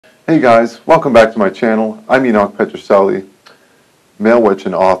Hey guys, welcome back to my channel. I'm Enoch Petroselli, male witch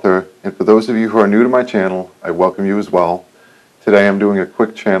and author, and for those of you who are new to my channel, I welcome you as well. Today I'm doing a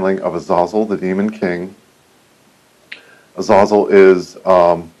quick channeling of Azazel, the Demon King. Azazel is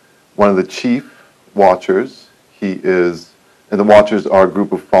one of the chief watchers. And the watchers are a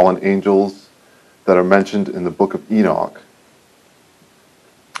group of fallen angels that are mentioned in the book of Enoch.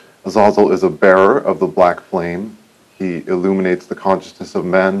 Azazel is a bearer of the black flame. He illuminates the consciousness of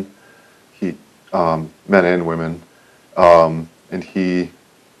men, men and women, and he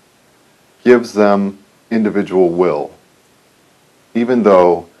gives them individual will. Even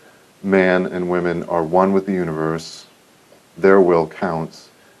though man and women are one with the universe, their will counts.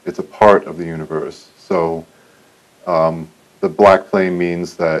 It's a part of the universe. So the black flame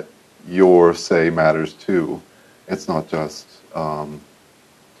means that your say matters too. It's not just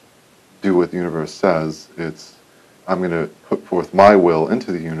do what the universe says. It's I'm going to put forth my will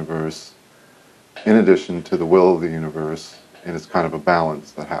into the universe in addition to the will of the universe, and it's kind of a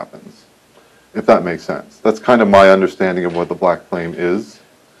balance that happens, if that makes sense. That's kind of my understanding of what the black flame is.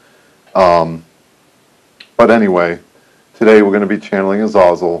 But anyway, today we're going to be channeling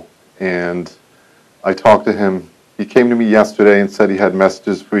Azazel, and I talked to him. He came to me yesterday and said he had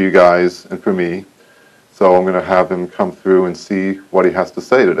messages for you guys and for me, so I'm going to have him come through and see what he has to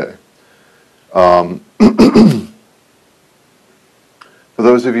say today. For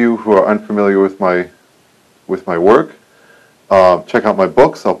those of you who are unfamiliar with my work, check out my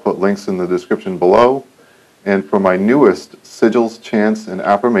books. I'll put links in the description below. And for my newest sigils, chants, and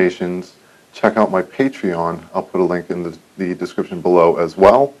affirmations, check out my Patreon. I'll put a link in the description below as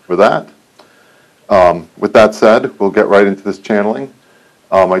well for that. With that said, we'll get right into this channeling.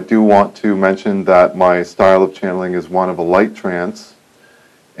 I do want to mention that my style of channeling is one of a light trance,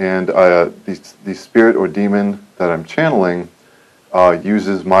 and the spirit or demon that I'm channeling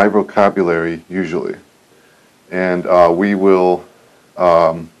uses my vocabulary usually. And we will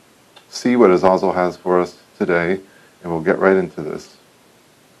see what Azazel has for us today, and we'll get right into this.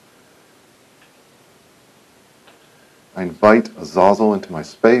 I invite Azazel into my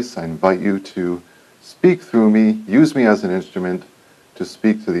space. I invite you to speak through me, use me as an instrument to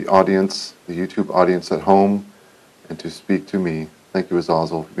speak to the audience, the YouTube audience at home, and to speak to me. Thank you,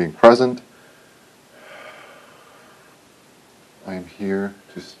 Azazel, for being present. I am here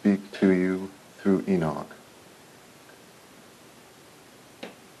to speak to you through Enoch.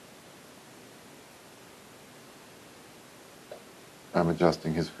 I'm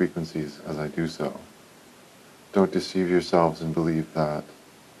adjusting his frequencies as I do so. Don't deceive yourselves and believe that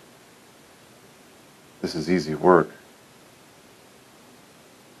this is easy work.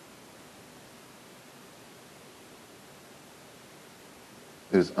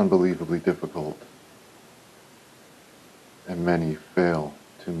 It is unbelievably difficult, and many fail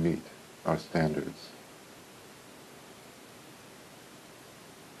to meet our standards.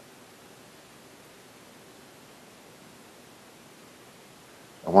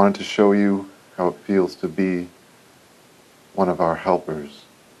 I wanted to show you how it feels to be one of our helpers.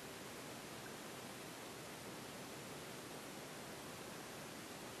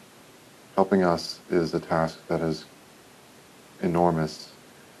 Helping us is a task that is enormous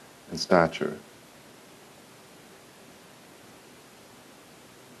in stature.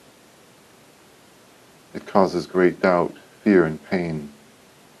 It causes great doubt, fear, and pain.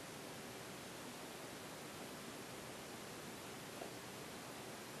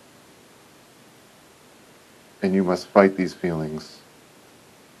 And you must fight these feelings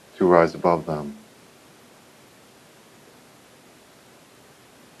to rise above them.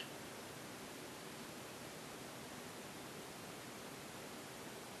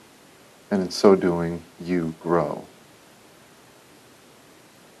 And in so doing, you grow.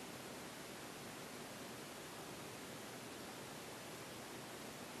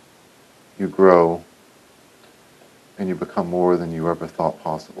 You grow, and you become more than you ever thought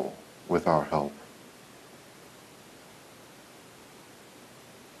possible with our help.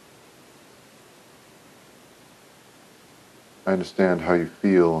 I understand how you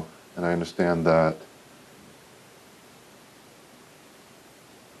feel, and I understand that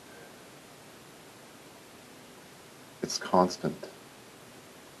it's constant.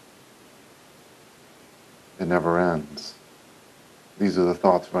 It never ends. These are the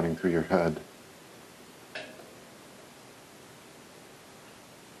thoughts running through your head.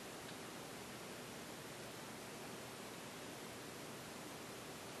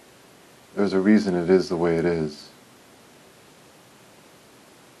 There's a reason it is the way it is.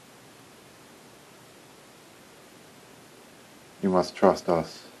 You must trust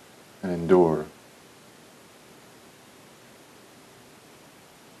us and endure.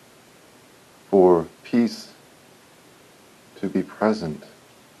 For peace to be present,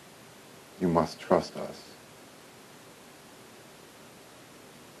 you must trust us.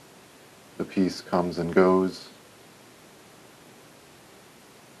 The peace comes and goes.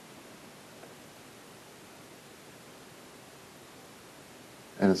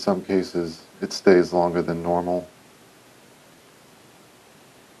 And in some cases, it stays longer than normal.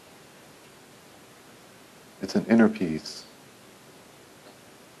 It's an inner peace,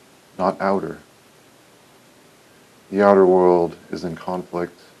 not outer. The outer world is in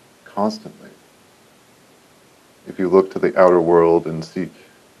conflict constantly. If you look to the outer world and seek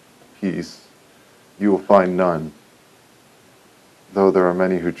peace, you will find none, though there are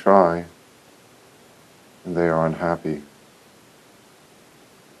many who try, and they are unhappy.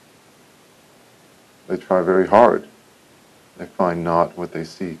 They try very hard. They find not what they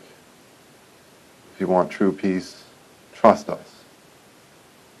seek. If you want true peace, trust us.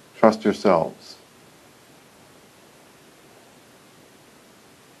 Trust yourselves.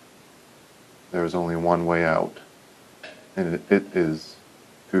 There is only one way out, and it is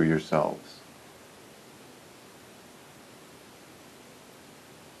through yourselves.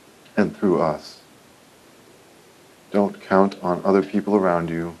 And through us. Don't count on other people around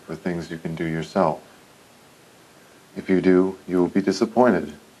you for things you can do yourself. If you do, you will be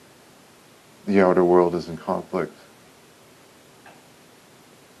disappointed. The outer world is in conflict.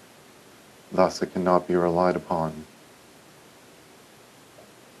 Thus, it cannot be relied upon.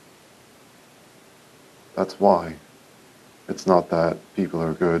 That's why. It's not that people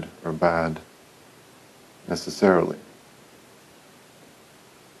are good or bad, necessarily.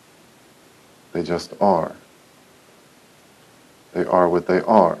 They just are. They are what they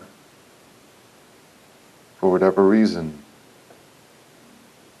are. For whatever reason,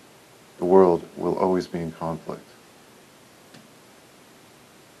 the world will always be in conflict.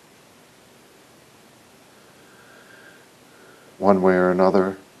 One way or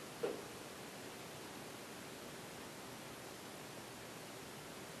another,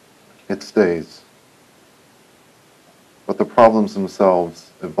 it stays. But the problems themselves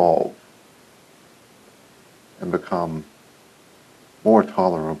evolve and become more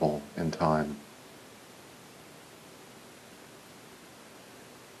tolerable in time.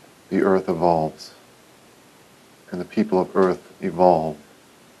 The earth evolves, and the people of earth evolve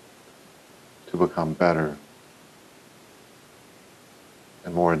to become better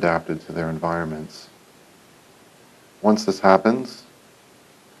and more adapted to their environments. Once this happens,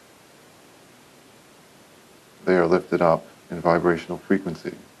 they are lifted up in vibrational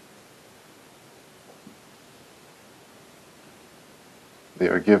frequency. They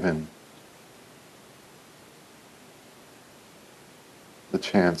are given the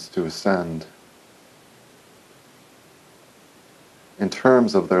chance to ascend in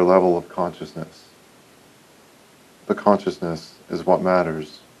terms of their level of consciousness. The consciousness is what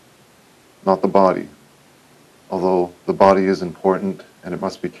matters, not the body. Although the body is important and it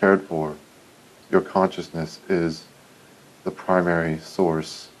must be cared for, your consciousness is the primary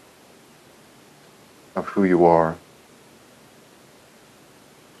source of who you are,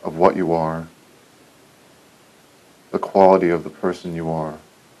 of what you are. The quality of the person you are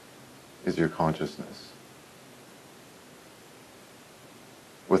is your consciousness.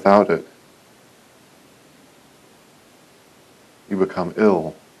 Without it, you become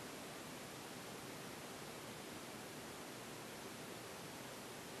ill.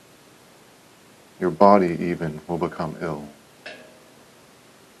 Your body even will become ill.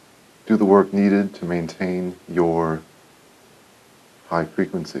 Do the work needed to maintain your high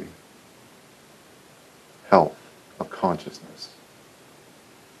frequency, health of consciousness.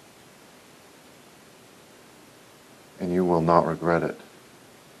 And you will not regret it.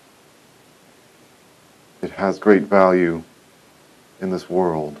 It has great value in this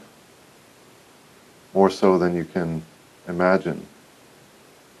world, more so than you can imagine,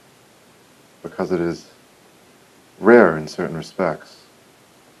 because it is rare in certain respects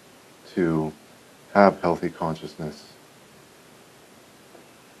to have healthy consciousness.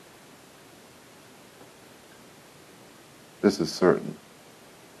 This is certain.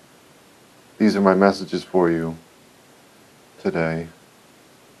 These are my messages for you today.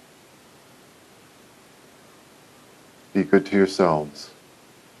 Be good to yourselves.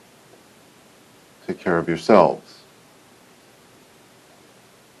 Take care of yourselves.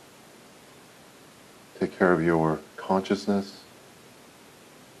 Take care of your consciousness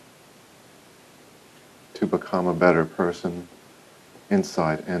to become a better person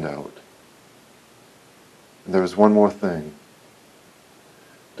inside and out. And there's one more thing.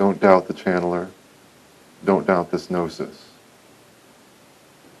 Don't doubt the channeler. Don't doubt this gnosis.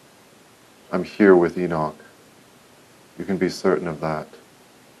 I'm here with Enoch. You can be certain of that.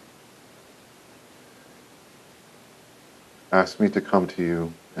 Ask me to come to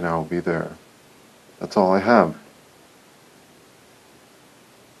you, and I will be there. That's all I have.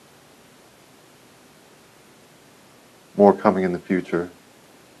 More coming in the future.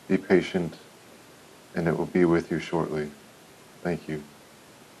 Be patient, and it will be with you shortly. Thank you.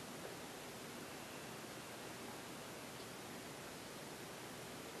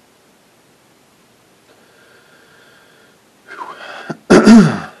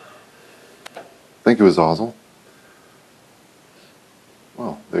 Thank you, Azazel.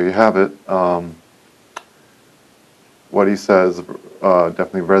 Well, there you have it. What he says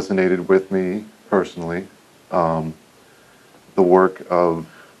definitely resonated with me personally. The work of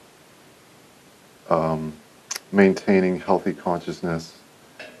maintaining healthy consciousness,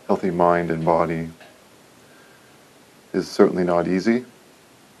 healthy mind and body is certainly not easy,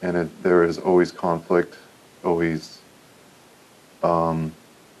 and there is always conflict, always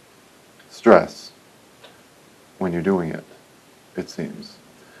stress when you're doing it, it seems.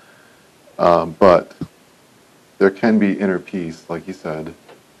 But there can be inner peace, like you said,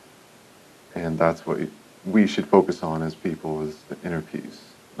 and that's what we should focus on as people, is the inner peace,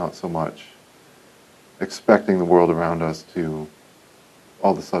 not so much expecting the world around us to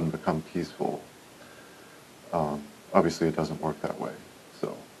all of a sudden become peaceful. Obviously it doesn't work that way.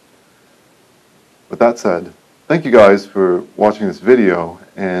 So, with that said, thank you guys for watching this video,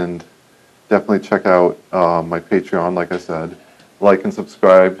 and definitely check out my Patreon, like I said. Like and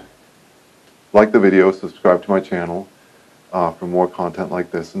subscribe. Like the video, subscribe to my channel for more content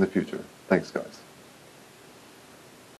like this in the future. Thanks, guys.